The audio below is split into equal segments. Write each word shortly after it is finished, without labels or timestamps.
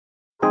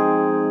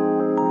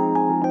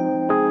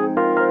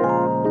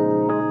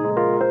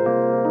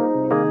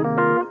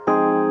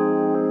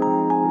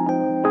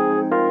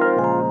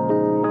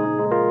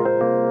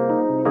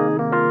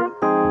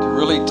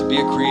be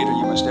a creator,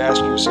 you must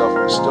ask yourself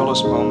in the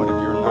stillest moment of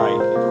your night,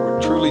 if it were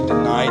truly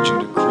denied you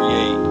to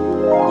create,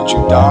 would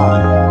you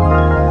die?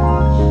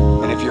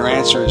 And if your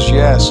answer is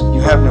yes, you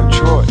have no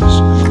choice.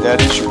 I mean,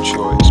 that is your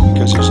choice,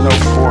 because there's no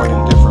foreign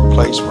and different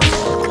place for an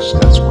artist.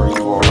 That's where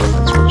you are,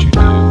 that's what you do,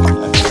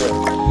 that's it.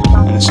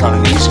 And it's not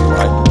an easy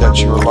life, but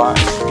that's your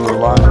life, your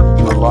life,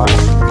 your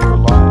life, your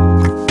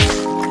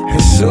life.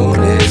 As soon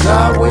as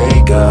I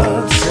wake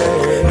up,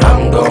 say,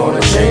 I'm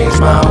gonna change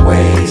my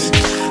ways,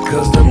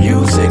 'cause the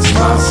music's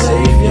my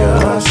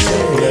savior.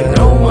 Say,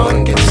 no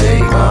one can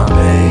take my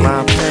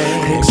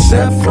pain,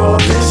 except for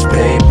this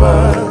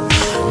paper.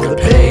 The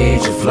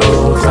page, it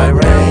flows like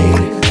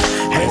rain.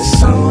 As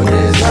soon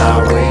as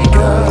I wake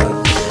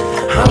up,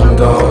 I'm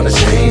gonna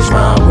change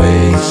my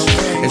ways.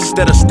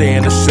 Instead of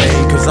staying the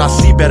same, 'cause I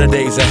see better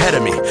days ahead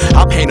of me,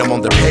 I paint them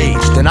on the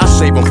page, then I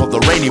save them for the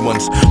rainy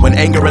ones. When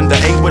anger and the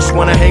anguish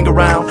wanna hang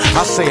around,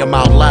 I say them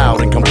out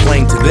loud and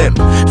complain to them.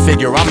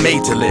 Figure I'm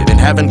made to live and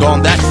haven't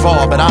gone that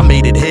far, but I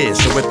made it here.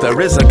 So if there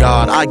is a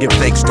God, I give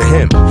thanks to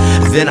him.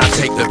 Then I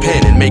take the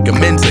pen and make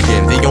amends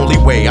again. The only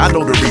way I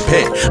know to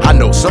repent, I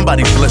know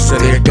somebody's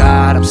listening. Dear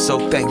God, I'm so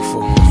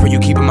thankful for you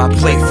keeping my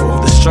plate full.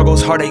 The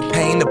struggles, heartache,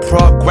 pain, the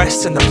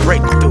progress, and the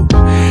breakthrough.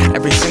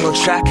 Every single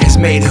track has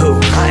made who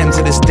I am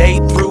to this day.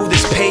 Through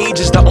this page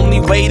is the only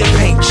way to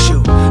paint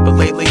you. But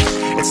lately,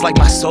 it's like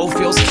my soul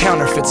feels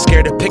counterfeit.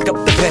 Scared to pick up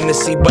the pen to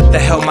see what the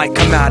hell might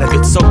come out of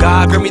it. So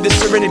God, grant me the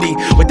serenity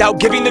without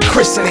giving the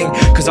christening,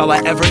 'cause all I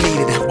ever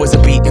needed was a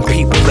beat and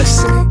people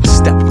listening.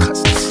 Step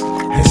cousins.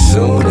 As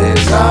soon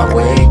as I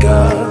wake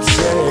up,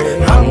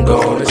 say, I'm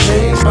gonna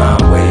change my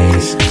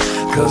ways,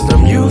 'cause the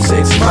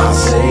music's my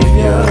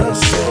savior.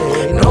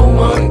 Say, no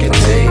one can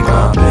take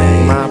my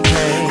pain,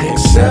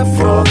 except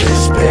for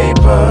this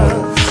paper.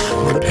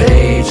 The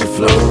page, it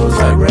flows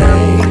like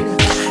rain.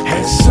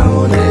 As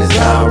soon as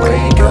I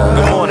wake up,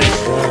 good morning,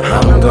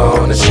 I'm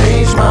gonna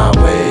change my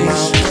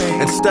ways.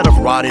 Instead of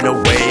rotting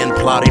away and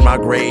plotting my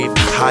grave,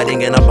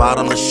 hiding in a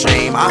bottomless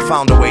shame, I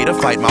found a way to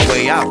fight my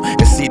way out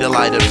and see the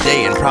light of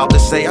day. And proud to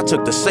say I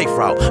took the safe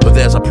route, but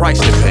there's a price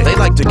to pay. They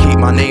like to keep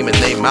my name in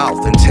their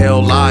mouth and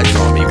tell lies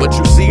on me. What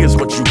you see is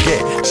what you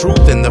get.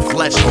 Truth in the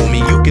flesh,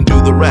 homie, you can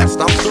do the rest.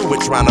 I'm through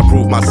with trying to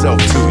prove myself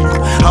to you.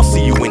 I'll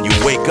see you when you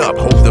wake up,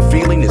 hope the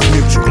feeling is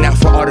mutual. Now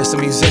for artists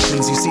and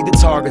musicians, you see the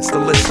targets to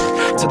listen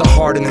to the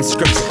heart and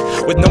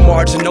inscripted with no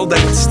margin, no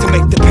limits, to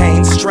make the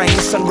pain, strain,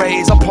 sun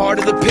rays a part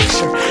of the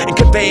picture and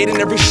convey it in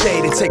every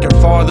shade and take it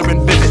farther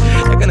and vivid.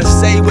 They're gonna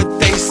say what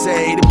they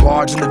say, they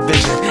barge in the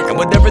vision, and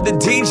whatever the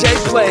DJ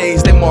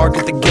plays, they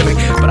market the gimmick.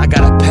 But I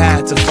got a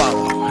path to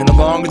follow, and the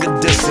longer the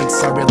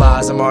distance, I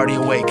realize I'm already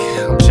awake.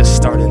 I'm just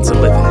starting to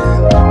live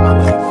it, my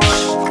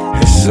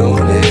language. As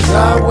soon as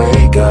I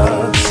wake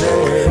up,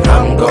 say,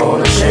 I'm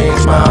gonna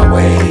change my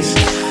ways,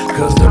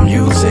 'cause the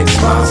music's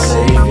my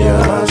savior.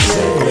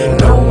 Say,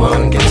 no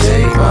one can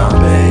take my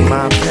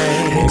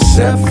pain,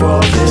 except for